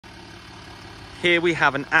Here we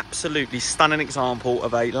have an absolutely stunning example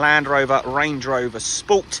of a Land Rover Range Rover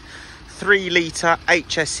Sport 3-litre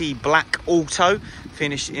HSE black auto,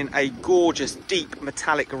 finished in a gorgeous deep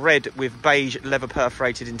metallic red with beige leather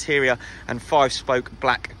perforated interior and 5-spoke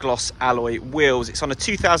black gloss alloy wheels. It's on a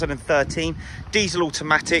 2013 diesel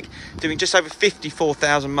automatic, doing just over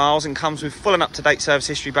 54,000 miles, and comes with full and up-to-date service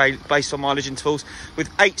history based on mileage intervals with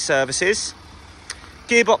 8 services.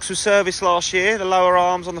 Gearbox was serviced last year. The lower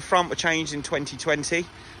arms on the front were changed in 2020.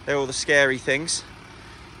 They're all the scary things.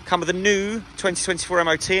 Come with a new 2024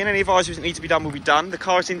 MOT, and any advisories that need to be done will be done. The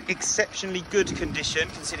car is in exceptionally good condition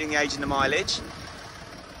considering the age and the mileage.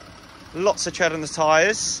 Lots of tread on the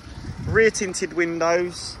tyres. Rear tinted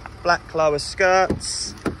windows, black lower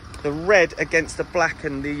skirts. The red against the black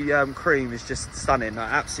and the cream is just stunning. I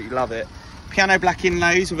absolutely love it. Piano black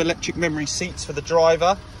inlays with electric memory seats for the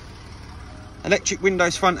driver. Electric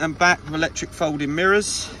windows front and back with electric folding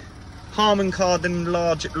mirrors. Harman Kardon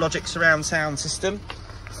Logic surround sound system.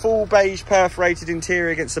 Full beige perforated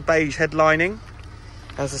interior against the beige headlining.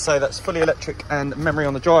 As I say, that's fully electric and memory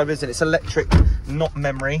on the drivers, and it's electric, not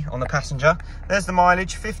memory, on the passenger. There's the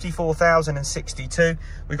mileage, 54,062.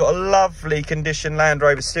 We've got a lovely condition Land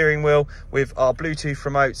Rover steering wheel with our Bluetooth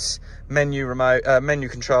remotes, menu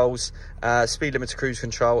controls, speed limiter, cruise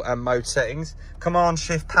control, and mode settings. Command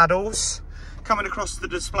shift paddles. Coming across the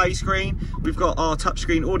display screen, we've got our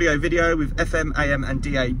touchscreen audio video with FM, AM and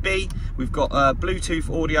DAB. We've got a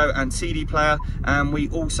Bluetooth audio and CD player, and we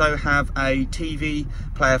also have a TV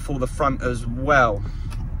player for the front as well,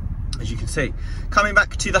 as you can see. Coming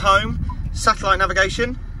back to the home, satellite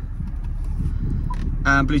navigation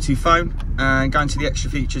and Bluetooth phone, and going to the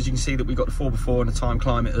extra features, you can see that we've got the 4x4 and a time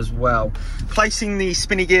climate as well. Placing the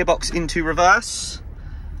spinny gearbox into reverse,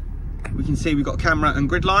 we can see we've got camera and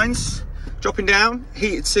grid lines. Dropping down,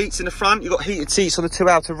 heated seats in the front. You've got heated seats on the 2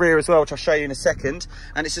 outer rear as well, which I'll show you in a second.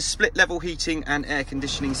 And it's a split level heating and air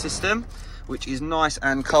conditioning system, which is nice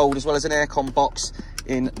and cold, as well as an aircon box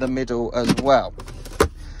in the middle as well.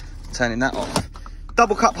 Turning that off.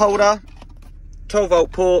 Double cup holder,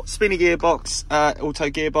 12-volt port, spinny gearbox, auto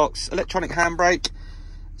gearbox, electronic handbrake,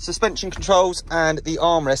 suspension controls, and the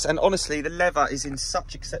armrest. And honestly, the leather is in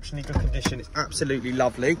such exceptionally good condition. It's absolutely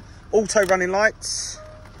lovely. Auto running lights.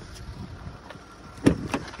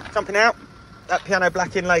 Jumping out, that piano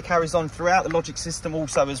black inlay carries on throughout, the Logic system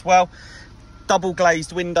also as well. Double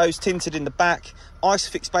glazed windows, tinted in the back,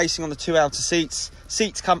 Isofix basing on the 2 outer seats.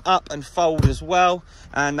 Seats come up and fold as well,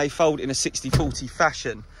 and they fold in a 60/40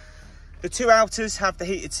 fashion. The 2 outers have the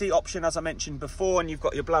heated seat option, as I mentioned before, and you've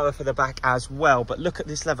got your blower for the back as well. But look at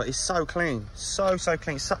this leather, it's so clean, so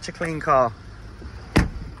clean, such a clean car.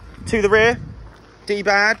 To the rear,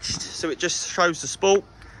 debadged, so it just shows the Sport.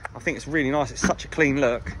 I think it's really nice, it's such a clean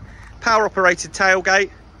look. Power operated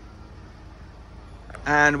tailgate,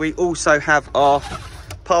 and we also have our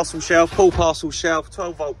parcel shelf, full parcel shelf,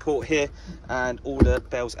 12-volt port here, and all the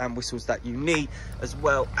bells and whistles that you need, as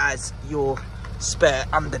well as your spare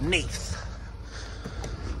underneath.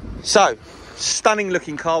 So, stunning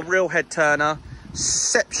looking car, real head turner,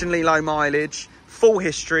 exceptionally low mileage, full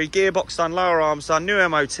history, gearbox done, lower arms done, new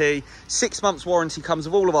MOT, 6 months warranty comes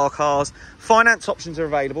with all of our cars. Finance options are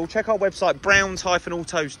available. Check our website,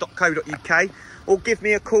 browns-autos.co.uk, or give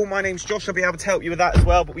me a call. My name's Josh, I'll be able to help you with that as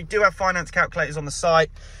well. But we do have finance calculators on the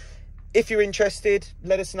site. If you're interested,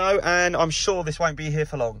 let us know, and I'm sure this won't be here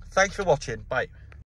for long. Thanks for watching. Bye.